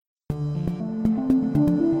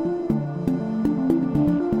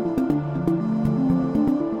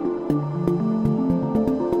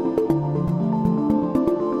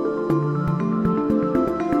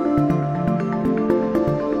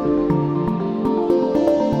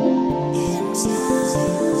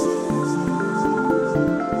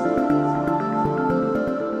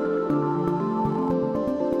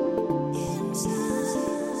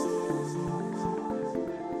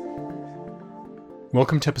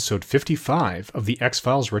welcome to episode 55 of the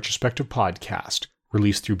X-Files Retrospective Podcast,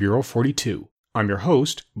 released through Bureau 42. I'm your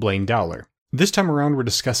host, Blaine Dowler. This time around we're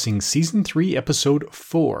discussing Season 3, Episode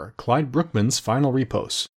 4, Clyde Brookman's Final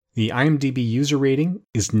Repos. The IMDb user rating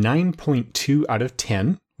is 9.2 out of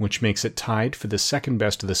 10, which makes it tied for the second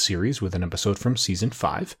best of the series with an episode from Season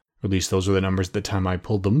 5. At least those were the numbers at the time I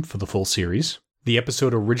pulled them for the full series. The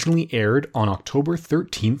episode originally aired on October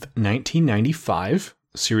 13th, 1995,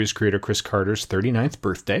 series creator Chris Carter's 39th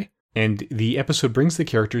birthday, and the episode brings the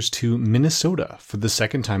characters to Minnesota for the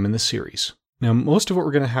second time in the series. Now, most of what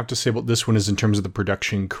we're going to have to say about this one is in terms of the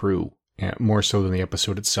production crew, more so than the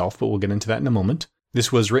episode itself, but we'll get into that in a moment.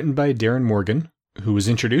 This was written by Darren Morgan, who was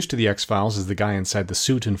introduced to the X-Files as the guy inside the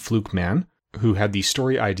suit in Fluke Man, who had the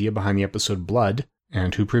story idea behind the episode Blood,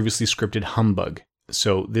 and who previously scripted Humbug.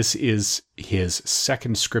 So this is his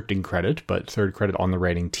second scripting credit, but third credit on the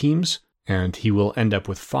writing teams, and he will end up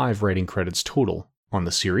with 5 writing credits total on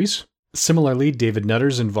the series. Similarly, David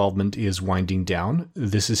Nutter's involvement is winding down.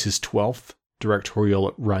 This is his 12th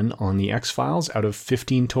directorial run on the X-Files out of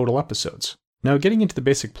 15 total episodes. Now, getting into the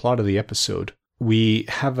basic plot of the episode, we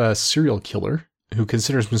have a serial killer who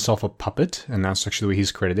considers himself a puppet, and that's actually the way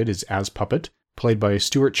he's credited, is as Puppet, played by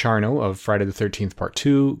Stuart Charno of Friday the 13th Part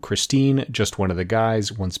 2, Christine, Just One of the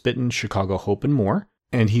Guys, Once Bitten, Chicago Hope, and more.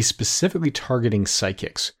 And he's specifically targeting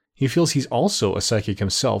psychics. He feels he's also a psychic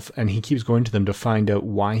himself, and he keeps going to them to find out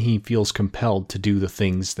why he feels compelled to do the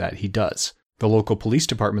things that he does. The local police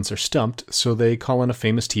departments are stumped, so they call in a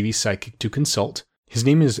famous TV psychic to consult. His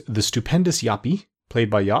name is the Stupendous Yappy,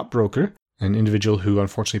 played by Jaap Broker, an individual who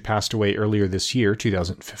unfortunately passed away earlier this year,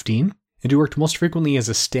 2015, and who worked most frequently as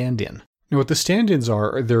a stand-in. Now, what the stand-ins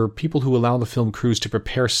are, they're people who allow the film crews to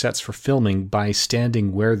prepare sets for filming by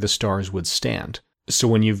standing where the stars would stand. So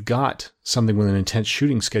when you've got something with an intense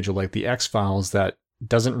shooting schedule like the X-Files that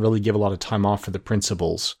doesn't really give a lot of time off for the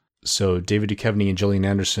principals, so David Duchovny and Gillian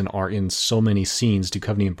Anderson are in so many scenes,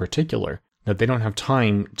 Duchovny in particular, that they don't have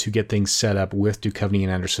time to get things set up with Duchovny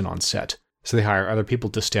and Anderson on set. So they hire other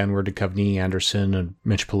people to stand where Duchovny, Anderson, and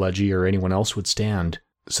Mitch Pileggi or anyone else would stand,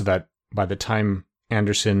 so that by the time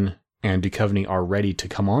Anderson and Duchovny are ready to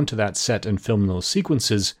come onto that set and film those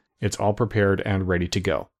sequences, it's all prepared and ready to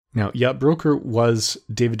go. Now, Jaap Broker was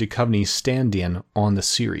David Duchovny's stand-in on the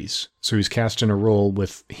series, so he's cast in a role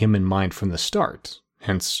with him in mind from the start,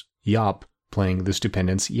 hence Jaap playing the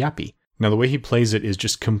Stupendous Yappy. Now, the way he plays it is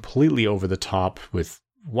just completely over the top, with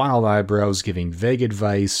wild eyebrows, giving vague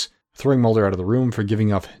advice, throwing Mulder out of the room for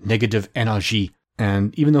giving off negative energy,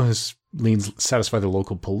 and even though his leads satisfy the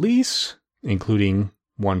local police, including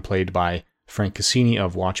one played by Frank Cassini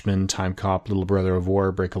of Watchmen, Time Cop, Little Brother of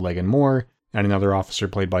War, Break a Leg and More, and another officer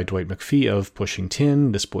played by Dwight McPhee of Pushing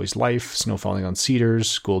Tin, This Boy's Life, Snow Falling on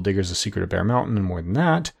Cedars, Gold Diggers, The Secret of Bear Mountain, and more than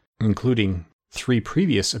that, including 3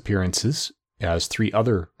 previous appearances as 3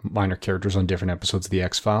 other minor characters on different episodes of The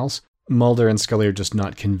X-Files. Mulder and Scully are just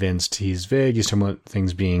not convinced. He's vague. He's talking about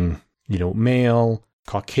things being, male,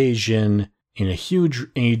 Caucasian, in a huge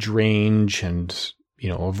age range, and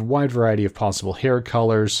a wide variety of possible hair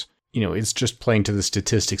colors. It's just playing to the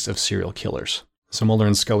statistics of serial killers. So Mulder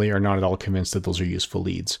and Scully are not at all convinced that those are useful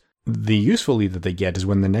leads. The useful lead that they get is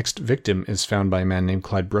when the next victim is found by a man named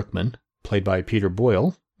Clyde Brookman, played by Peter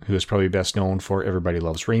Boyle, who is probably best known for Everybody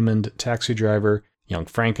Loves Raymond, Taxi Driver, Young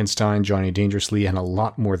Frankenstein, Johnny Dangerously, and a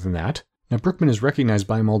lot more than that. Now, Brookman is recognized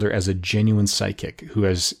by Mulder as a genuine psychic who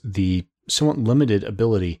has the somewhat limited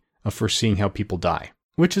ability of foreseeing how people die,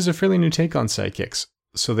 which is a fairly new take on psychics.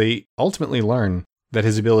 So they ultimately learn that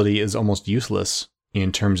his ability is almost useless in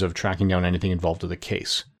terms of tracking down anything involved with the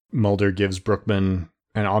case. Mulder gives Brookman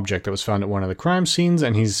an object that was found at one of the crime scenes,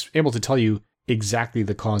 and he's able to tell you exactly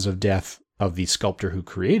the cause of death of the sculptor who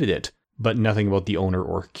created it, but nothing about the owner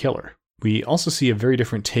or killer. We also see a very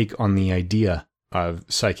different take on the idea of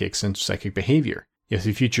psychics and psychic behavior. If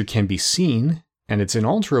the future can be seen, and it's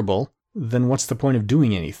inalterable, then what's the point of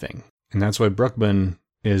doing anything? And that's why Brookman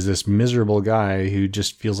is this miserable guy who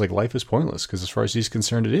just feels like life is pointless, because as far as he's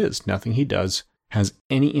concerned, it is. Nothing he does has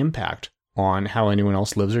any impact on how anyone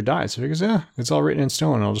else lives or dies. So he goes, it's all written in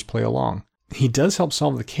stone, I'll just play along. He does help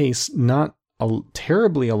solve the case, not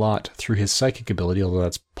terribly a lot through his psychic ability, although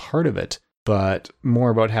that's part of it, but more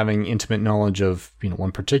about having intimate knowledge of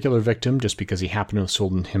one particular victim, just because he happened to have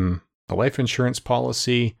sold him a life insurance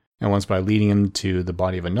policy, and once by leading him to the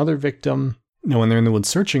body of another victim. Now, when they're in the woods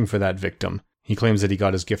searching for that victim, he claims that he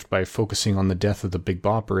got his gift by focusing on the death of the Big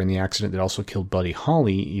Bopper and the accident that also killed Buddy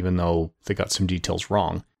Holly, even though they got some details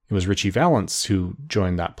wrong. It was Richie Valance who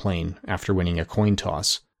joined that plane after winning a coin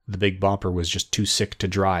toss. The Big Bopper was just too sick to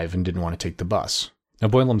drive and didn't want to take the bus. Now,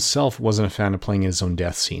 Boyle himself wasn't a fan of playing in his own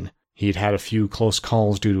death scene. He'd had a few close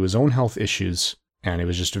calls due to his own health issues, and it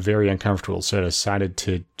was just very uncomfortable, so I decided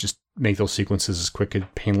to just make those sequences as quick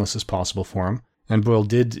and painless as possible for him. And Boyle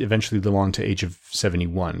did eventually live on to age of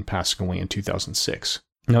 71, passing away in 2006.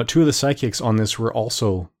 Now, 2 of the psychics on this were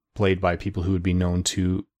also played by people who would be known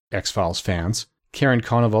to X-Files fans. Karen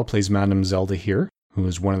Conoval plays Madame Zelda here, who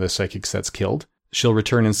is one of the psychics that's killed. She'll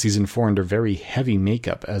return in season 4 under very heavy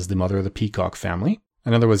makeup as the mother of the Peacock family.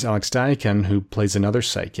 Another was Alex Diakin, who plays another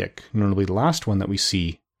psychic, notably the last one that we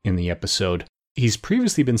see in the episode. He's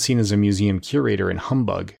previously been seen as a museum curator in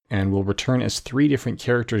Humbug, and will return as 3 different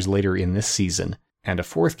characters later in this season, and a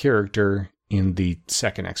 4th character in the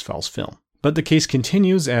second X-Files film. But the case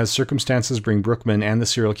continues as circumstances bring Brookman and the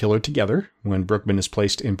serial killer together, when Brookman is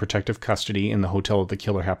placed in protective custody in the hotel that the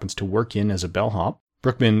killer happens to work in as a bellhop.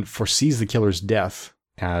 Brookman foresees the killer's death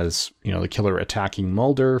as, the killer attacking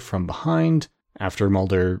Mulder from behind after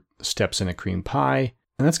Mulder steps in a cream pie,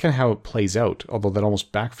 and that's kind of how it plays out, although that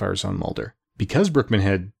almost backfires on Mulder. Because Brookman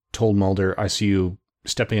had told Mulder, I see you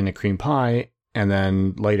stepping in a cream pie, and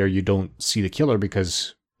then later you don't see the killer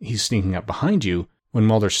because he's sneaking up behind you, when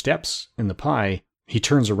Mulder steps in the pie, he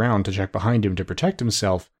turns around to check behind him to protect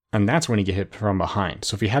himself, and that's when he gets hit from behind.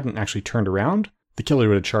 So if he hadn't actually turned around, the killer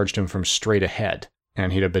would have charged him from straight ahead,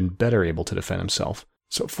 and he'd have been better able to defend himself.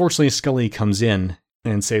 So fortunately, Scully comes in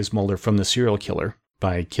and saves Mulder from the serial killer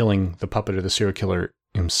by killing the puppet of the serial killer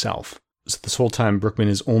himself. So this whole time, Brookman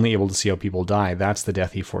is only able to see how people die. That's the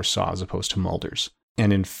death he foresaw as opposed to Mulder's.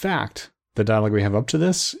 And in fact, the dialogue we have up to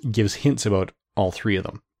this gives hints about all 3 of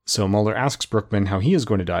them. So Mulder asks Brookman how he is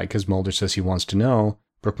going to die because Mulder says he wants to know.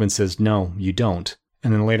 Brookman says, no, you don't.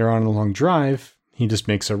 And then later on in a long drive, he just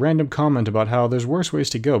makes a random comment about how there's worse ways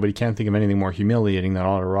to go, but he can't think of anything more humiliating than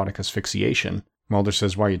autoerotic asphyxiation. Mulder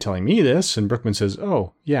says, why are you telling me this? And Brookman says,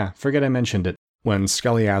 oh, yeah, forget I mentioned it. When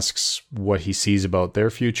Scully asks what he sees about their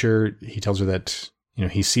future, he tells her that,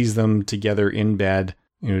 he sees them together in bed,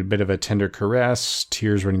 a bit of a tender caress,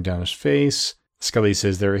 tears running down his face. Scully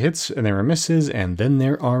says there are hits and there are misses, and then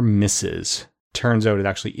there are misses. Turns out it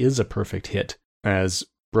actually is a perfect hit, as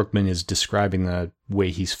Brookman is describing the way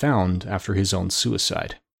he's found after his own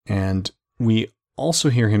suicide. And we also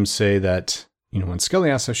hear him say that, when Scully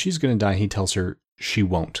asks if she's going to die, he tells her she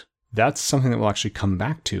won't. That's something that we'll actually come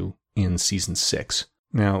back to in season 6.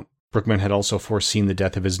 Now, Brookman had also foreseen the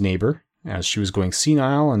death of his neighbor, as she was going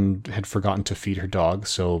senile and had forgotten to feed her dog,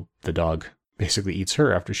 so the dog basically eats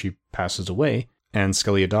her after she passes away, and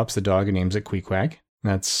Scully adopts the dog and names it Queequeg.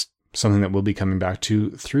 That's something that we'll be coming back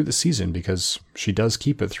to through the season because she does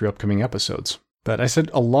keep it through upcoming episodes. But I said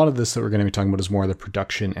a lot of this that we're going to be talking about is more the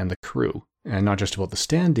production and the crew, and not just about the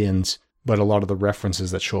stand-ins, but a lot of the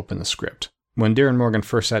references that show up in the script. When Darren Morgan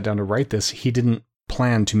first sat down to write this, he didn't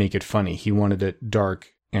plan to make it funny. He wanted it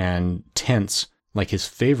dark and tense, like his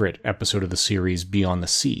favorite episode of the series, Beyond the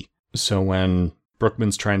Sea. So when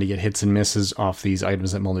Brookman's trying to get hits and misses off these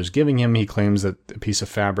items that Mulder's giving him, he claims that a piece of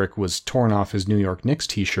fabric was torn off his New York Knicks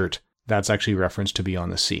t-shirt. That's actually a reference to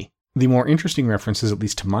Beyond the Sea. The more interesting references, at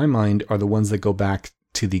least to my mind, are the ones that go back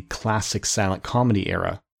to the classic silent comedy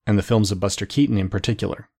era, and the films of Buster Keaton in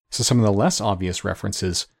particular. So some of the less obvious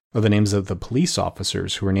references are the names of the police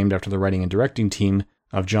officers who are named after the writing and directing team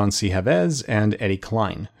of John C. Havez and Eddie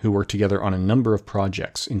Klein, who worked together on a number of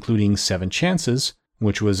projects, including 7 Chances,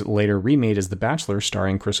 which was later remade as The Bachelor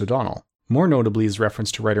starring Chris O'Donnell. More notably is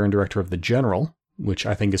reference to writer and director of The General, which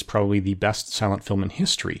I think is probably the best silent film in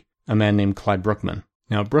history, a man named Clyde Brookman.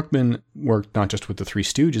 Now, Brookman worked not just with the Three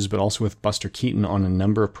Stooges, but also with Buster Keaton on a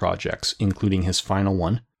number of projects, including his final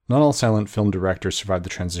one. Not all silent film directors survived the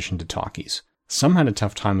transition to talkies. Some had a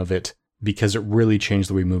tough time of it because it really changed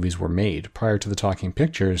the way movies were made. Prior to the talking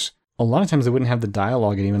pictures, a lot of times they wouldn't have the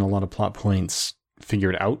dialogue and even a lot of plot points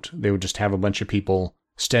figured out. They would just have a bunch of people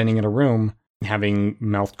standing in a room, having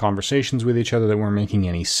mouthed conversations with each other that weren't making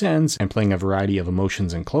any sense, and playing a variety of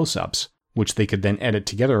emotions and close-ups, which they could then edit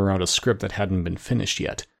together around a script that hadn't been finished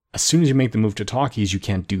yet. As soon as you make the move to talkies, you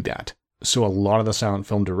can't do that. So a lot of the silent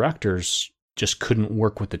film directors just couldn't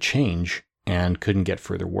work with the change and couldn't get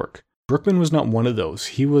further work. Brookman was not one of those.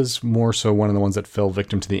 He was more so one of the ones that fell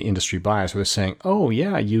victim to the industry bias, where they're saying, oh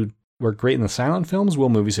yeah, you were great in the silent films? Well,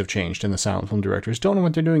 movies have changed, and the silent film directors don't know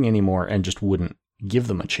what they're doing anymore, and just wouldn't give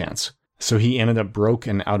them a chance. So he ended up broke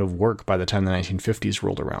and out of work by the time the 1950s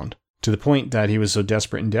rolled around, to the point that he was so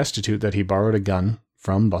desperate and destitute that he borrowed a gun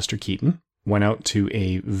from Buster Keaton, went out to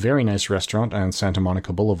a very nice restaurant on Santa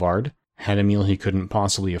Monica Boulevard, had a meal he couldn't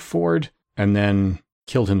possibly afford, and then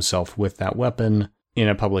killed himself with that weapon in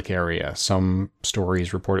a public area. Some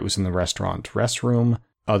stories report it was in the restaurant restroom.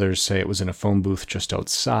 Others say it was in a phone booth just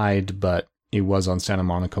outside, but it was on Santa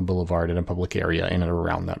Monica Boulevard in a public area in and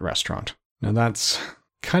around that restaurant. Now that's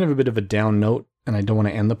kind of a bit of a down note, and I don't want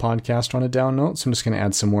to end the podcast on a down note, so I'm just going to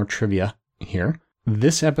add some more trivia here.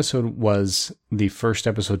 This episode was the first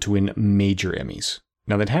episode to win major Emmys.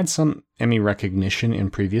 Now, they'd had some Emmy recognition in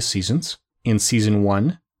previous seasons. In season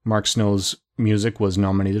 1, Mark Snow's music was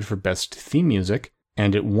nominated for Best Theme Music,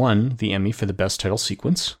 and it won the Emmy for the Best Title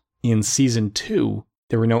Sequence. In season 2,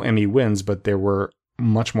 there were no Emmy wins, but there were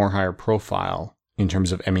much more higher profile in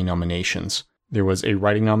terms of Emmy nominations. There was a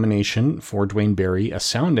writing nomination for Duane Barry, a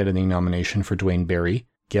sound editing nomination for Duane Barry,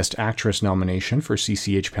 guest actress nomination for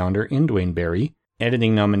CCH Pounder in Duane Barry,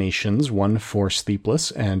 editing nominations, one for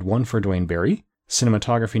Sleepless and one for Duane Barry,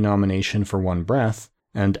 cinematography nomination for One Breath,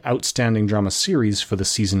 and outstanding drama series for the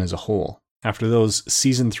season as a whole. After those,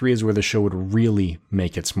 season 3 is where the show would really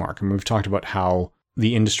make its mark. And we've talked about how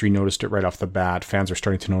the industry noticed it right off the bat. Fans are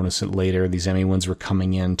starting to notice it later. These Emmy wins were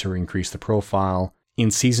coming in to increase the profile.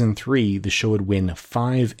 In season 3, the show would win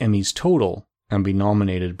 5 Emmys total and be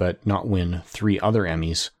nominated but not win 3 other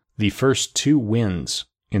Emmys. The first 2 wins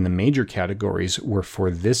in the major categories were for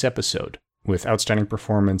this episode, with outstanding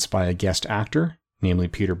performance by a guest actor, namely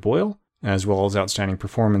Peter Boyle, as well as outstanding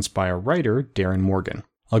performance by a writer, Darren Morgan.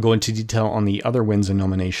 I'll go into detail on the other wins and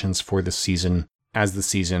nominations for this season as the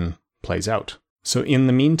season plays out. So in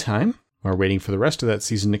the meantime, while waiting for the rest of that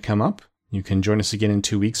season to come up, you can join us again in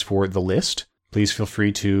 2 weeks for The List. Please feel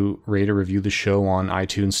free to rate or review the show on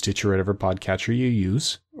iTunes, Stitcher, or whatever podcatcher you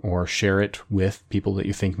use, or share it with people that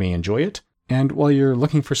you think may enjoy it. And while you're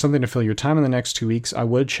looking for something to fill your time in the next 2 weeks, I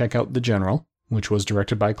would check out The General, which was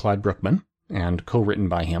directed by Clyde Brookman and co-written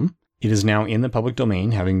by him. It is now in the public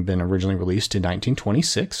domain, having been originally released in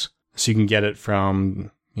 1926. So you can get it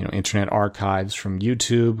from, internet archives, from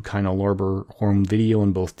YouTube, Kino Lorber home video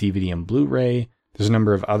in both DVD and Blu-ray. There's a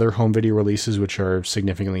number of other home video releases which are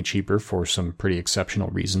significantly cheaper for some pretty exceptional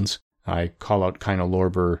reasons. I call out Kino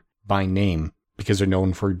Lorber by name because they're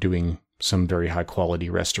known for doing some very high quality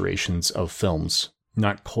restorations of films.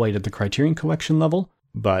 Not quite at the Criterion Collection level,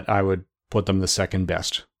 but I would put them the second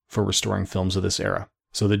best for restoring films of this era.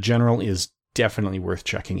 So The General is definitely worth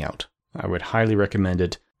checking out. I would highly recommend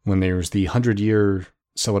it. When there's the 100-year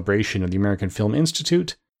celebration of the American Film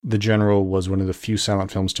Institute, The General was one of the few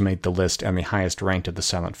silent films to make the list and the highest ranked of the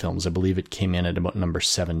silent films. I believe it came in at about number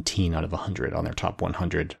 17 out of 100 on their top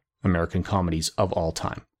 100 American comedies of all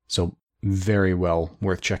time. So very well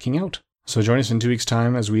worth checking out. So join us in 2 weeks'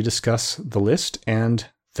 time as we discuss The List, and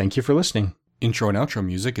thank you for listening. Intro and outro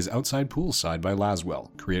music is Outside Poolside by Laswell,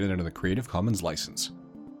 created under the Creative Commons license.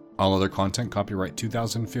 All other content copyright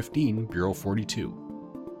 2015, Bureau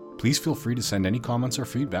 42. Please feel free to send any comments or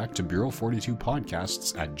feedback to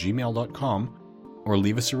bureau42podcasts@gmail.com or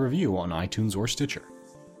leave us a review on iTunes or Stitcher.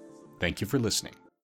 Thank you for listening.